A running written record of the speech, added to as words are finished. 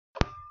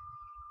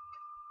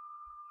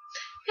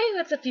Hey,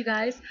 what's up, you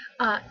guys?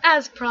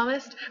 As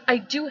promised, I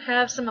do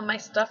have some of my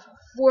stuff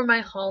for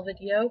my haul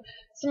video.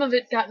 Some of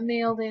it got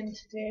mailed in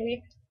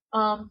today.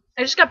 I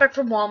just got back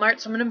from Walmart,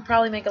 so I'm going to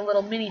probably make a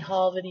little mini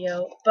haul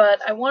video. But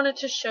I wanted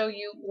to show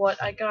you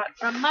what I got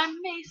from my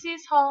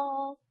Macy's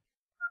haul.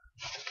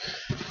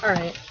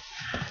 Alright.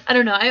 I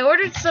don't know. I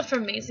ordered stuff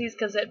from Macy's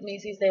because at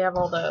Macy's they have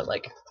all the,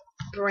 like,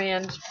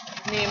 brand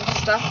name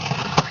stuff.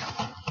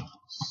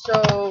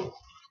 So,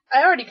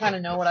 I already kind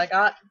of know what I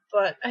got,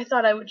 but I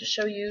thought I would just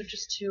show you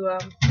just to,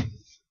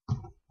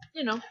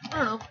 you know, I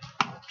don't know,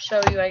 show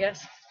you, I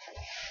guess.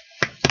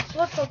 So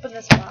let's open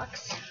this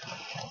box.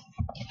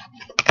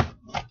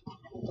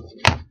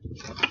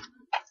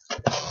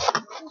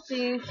 Let's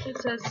see,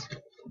 it says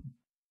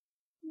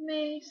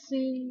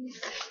Macy's.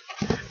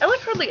 I would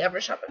hardly ever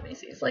shop at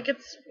Macy's, like,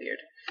 it's weird.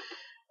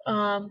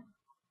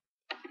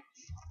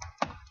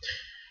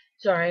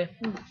 Sorry,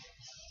 I'm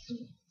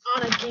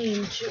on a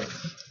game too.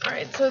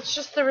 Alright, so it's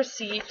just the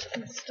receipt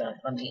and stuff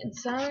on the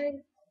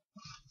inside.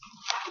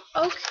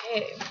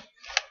 Okay.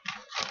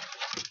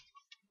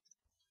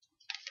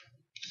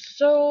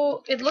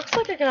 So, it looks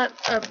like I got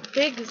a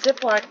big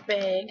Ziploc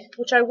bag,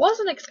 which I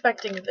wasn't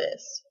expecting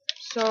this.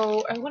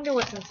 So, I wonder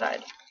what's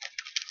inside.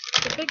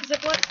 The big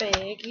Ziploc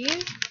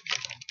baggie.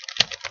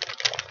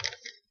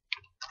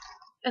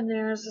 And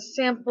there's a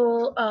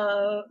sample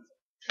of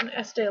an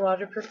Estee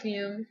Lauder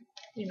perfume,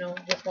 you know,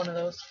 with one of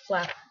those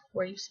flap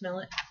where you smell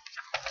it.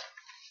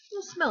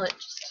 You'll smell it,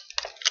 just.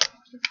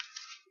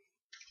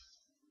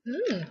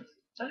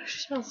 That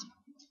actually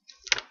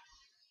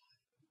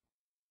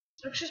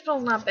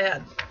smells not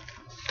bad.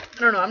 I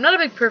don't know, I'm not a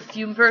big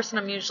perfume person,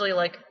 I'm usually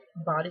like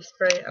body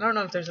spray. I don't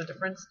know if there's a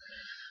difference.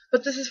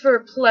 But this is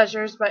for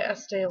Pleasures by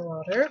Estee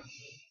Lauder.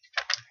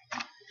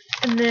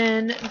 And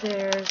then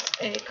there's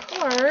a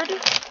card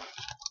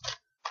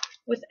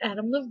with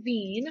Adam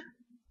Levine,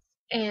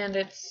 and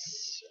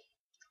it's,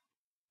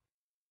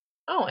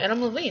 oh,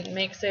 Adam Levine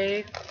makes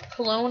a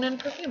cologne and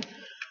perfume.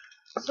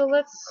 So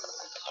let's,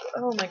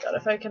 oh my god,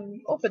 if I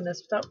can open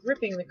this without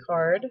ripping the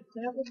card,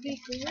 that would be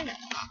great.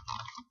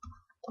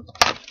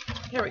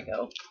 Here we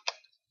go.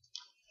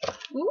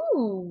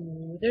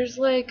 Ooh, there's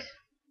like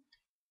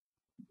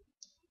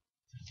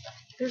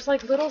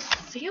little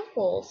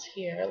samples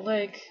here,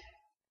 like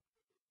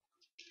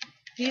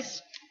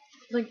these,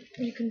 like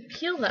you can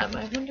peel them.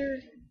 I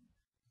wonder,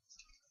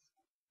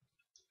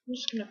 I'm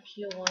just gonna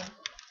peel one.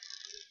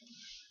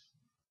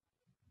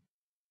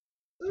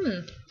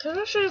 So it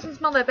actually doesn't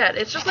smell that bad.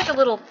 It's just like a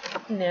little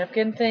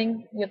napkin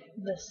thing with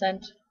the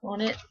scent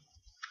on it.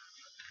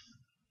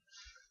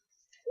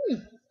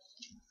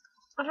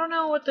 I don't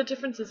know what the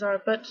differences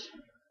are, but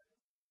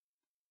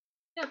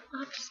yeah,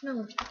 I'll have to smell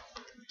them.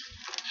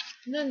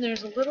 And then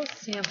there's a little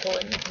sample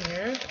in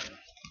here.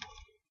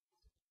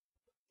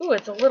 Ooh,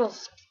 it's a little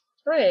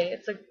spray.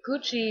 It's a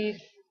Gucci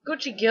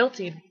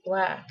Guilty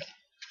Black.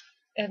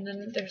 And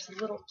then there's a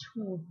little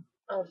tube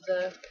of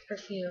the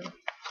perfume.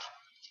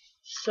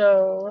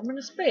 So I'm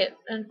gonna spray it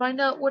and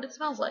find out what it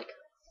smells like.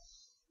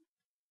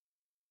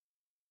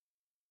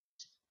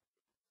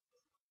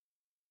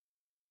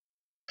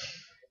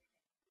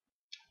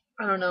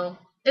 I don't know.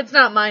 It's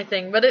not my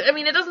thing, but I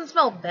mean, it doesn't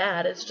smell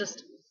bad. It's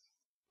just,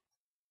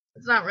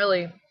 it's not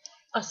really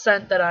a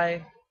scent that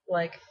I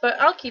like.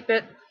 But I'll keep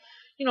it.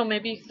 You know,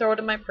 maybe throw it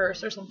in my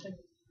purse or something.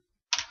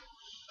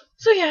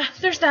 So yeah,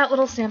 there's that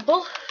little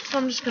sample. So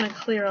I'm just gonna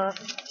clear off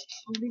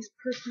all these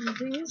perfume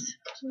things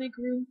to make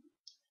room.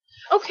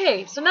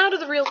 Okay, so now to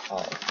the real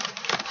haul.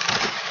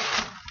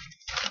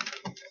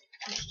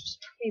 There's just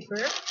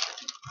paper.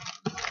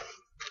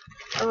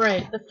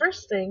 Alright, the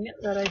first thing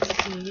that I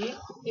see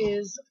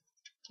is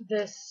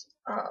this,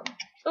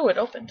 oh, it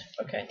opened.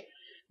 Okay.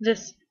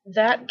 This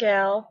That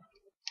Gal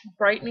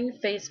Brightening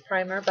Face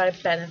Primer by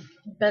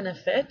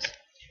Benefit.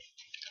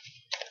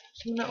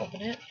 So I'm gonna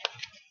open it.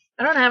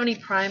 I don't have any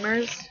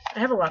primers. I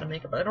have a lot of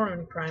makeup, but I don't have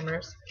any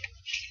primers.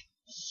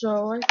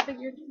 So I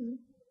figured,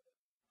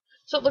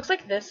 So it looks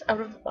like this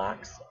out of the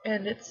box,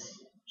 and it's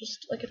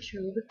just like a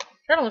tube. It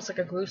kind of looks like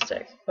a glue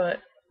stick,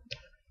 but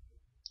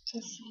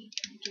let's see.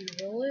 Do you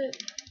roll it?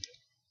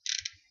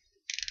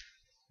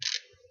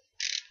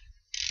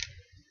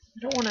 I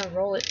don't want to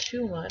roll it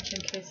too much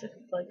in case it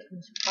like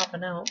comes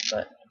popping out,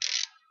 but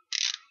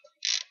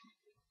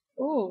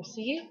ooh,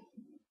 see?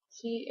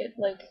 See, it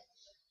like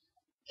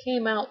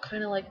came out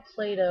kind of like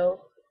Play-Doh.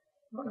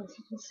 I don't know if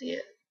you can see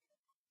it.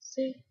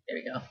 See? There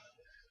we go.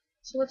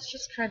 So let's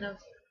just kind of,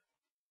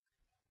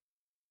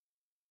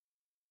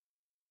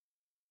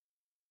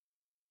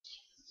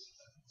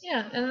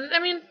 yeah, and I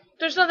mean,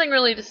 there's nothing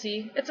really to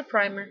see. It's a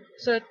primer,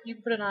 so you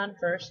put it on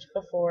first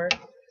before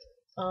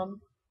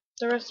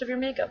the rest of your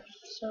makeup.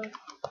 So,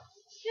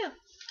 yeah.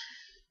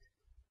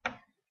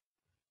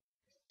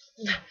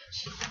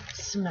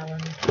 Smelling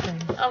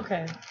thing.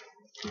 Okay.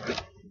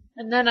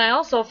 And then I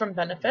also, from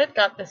Benefit,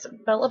 got this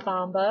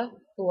Bamba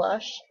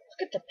blush.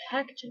 Look at the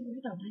packaging.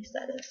 Look how nice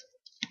that is.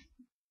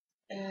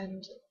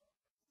 And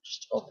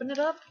just open it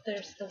up.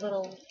 There's the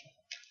little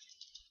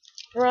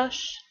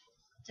brush,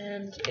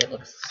 and it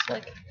looks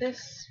like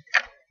this.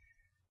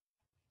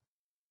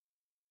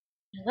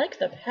 I like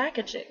the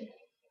packaging.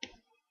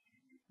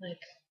 Like,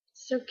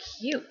 it's so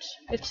cute.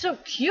 It's so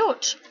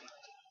cute!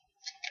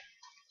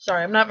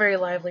 Sorry, I'm not very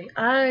lively.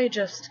 I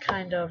just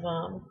kind of,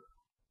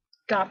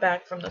 got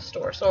back from the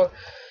store. So,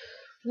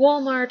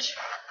 Walmart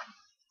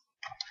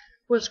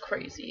was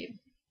crazy.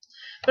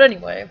 But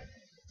anyway,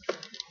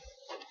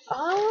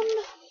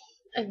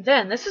 and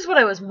then, this is what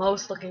I was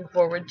most looking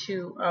forward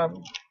to,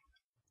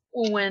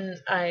 when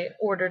I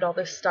ordered all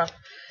this stuff.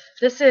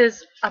 This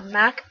is a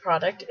M.A.C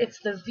product. It's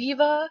the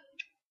Viva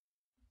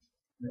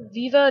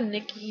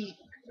Nicki,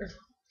 or I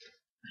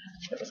don't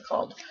know what it was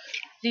called.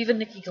 Viva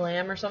Nicki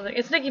Glam or something.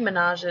 It's Nicki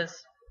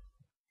Minaj's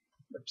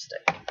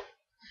lipstick.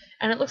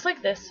 And it looks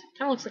like this.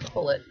 Kind of looks like a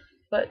bullet,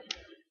 but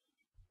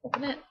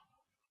open it.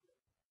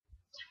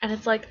 And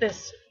it's like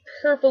this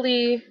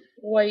purpley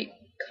white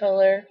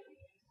color.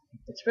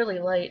 It's really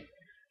light.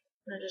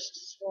 I'm gonna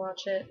just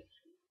swatch it.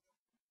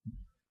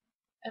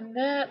 And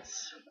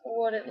that's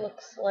what it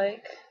looks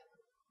like.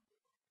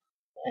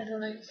 I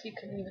don't know if you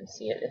can even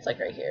see it. It's like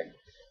right here.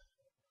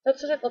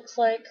 That's what it looks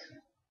like.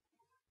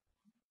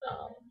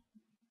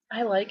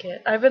 I like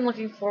it. I've been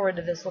looking forward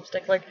to this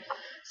lipstick. Like,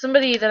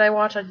 somebody that I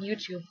watch on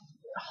YouTube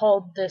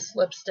hauled this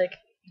lipstick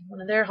in one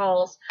of their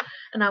hauls,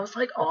 and I was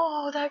like,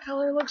 oh, that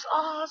color looks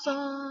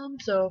awesome.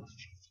 So,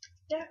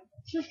 yeah.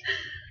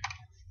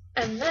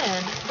 And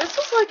then, this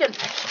was like an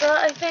extra,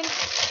 I think,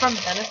 from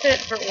Benefit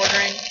for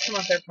ordering some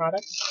of their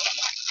products.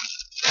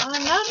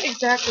 I'm not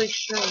exactly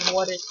sure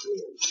what it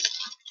is.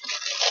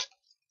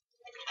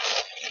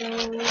 So,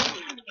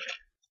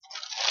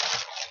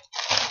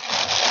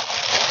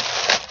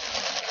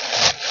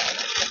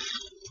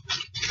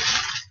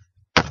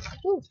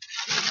 ooh,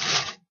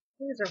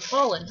 these are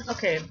falling.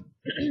 Okay,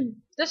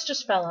 this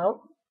just fell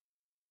out.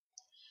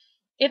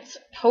 It's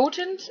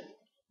Potent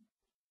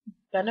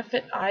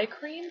Benefit Eye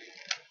Cream.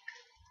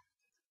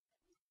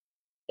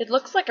 It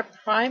looks like a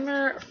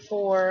primer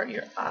for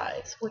your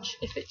eyes, which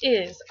if it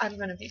is, I'm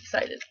going to be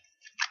excited.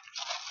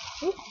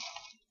 Ooh.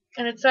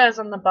 And it says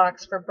on the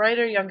box, for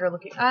brighter, younger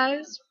looking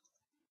eyes.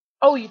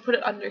 Oh, you put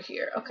it under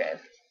here. Okay.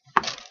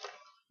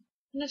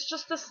 And it's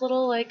just this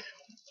little, like,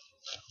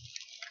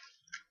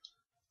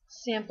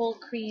 sample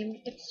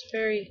cream. It's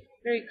very,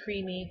 very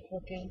creamy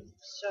looking.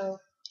 So,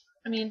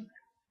 I mean,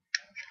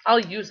 I'll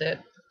use it,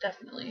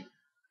 definitely.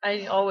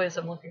 I always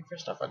am looking for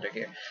stuff under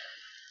here.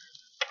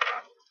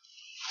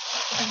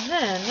 And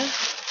then,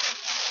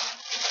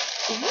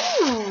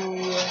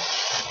 ooh, look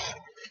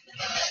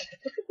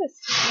at this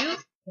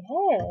cute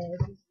bag.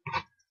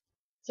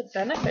 It's a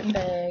Benefit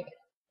bag.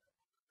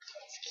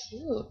 It's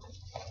cute.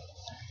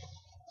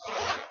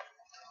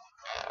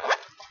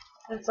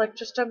 It's like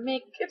just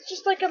it's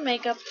just like a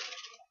makeup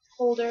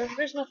holder.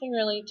 There's nothing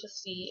really to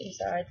see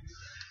inside.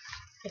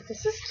 But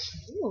this is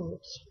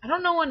cute. I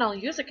don't know when I'll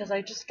use it because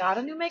I just got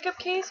a new makeup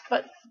case,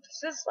 but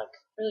this is like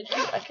really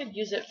cute. I could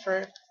use it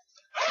for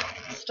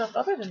stuff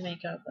other than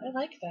makeup. I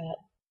like that.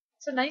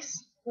 It's a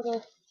nice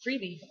little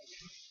freebie.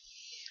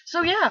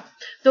 So yeah,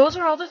 those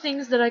are all the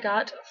things that I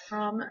got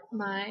from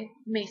my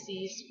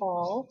Macy's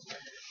haul.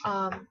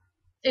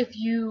 If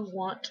you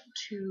want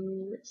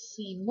to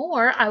see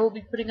more, I will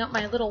be putting up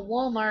my little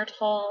Walmart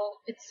haul.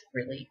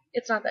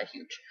 It's not that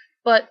huge.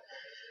 But,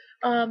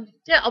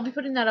 yeah, I'll be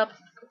putting that up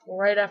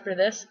right after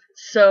this.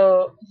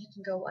 So you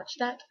can go watch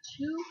that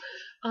too.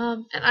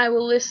 And I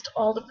will list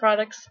all the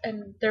products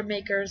and their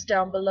makers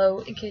down below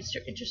in case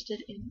you're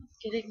interested in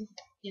getting,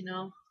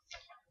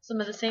 some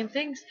of the same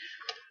things.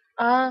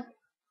 And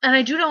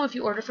I do know if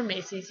you order from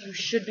Macy's, you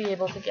should be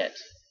able to get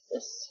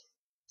this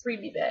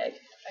freebie bag.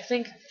 I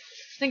think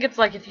it's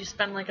like if you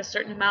spend like a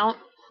certain amount,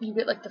 you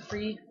get like the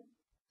free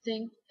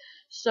thing.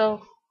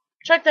 So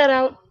check that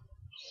out.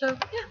 So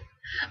yeah.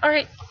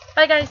 Alright,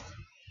 bye guys.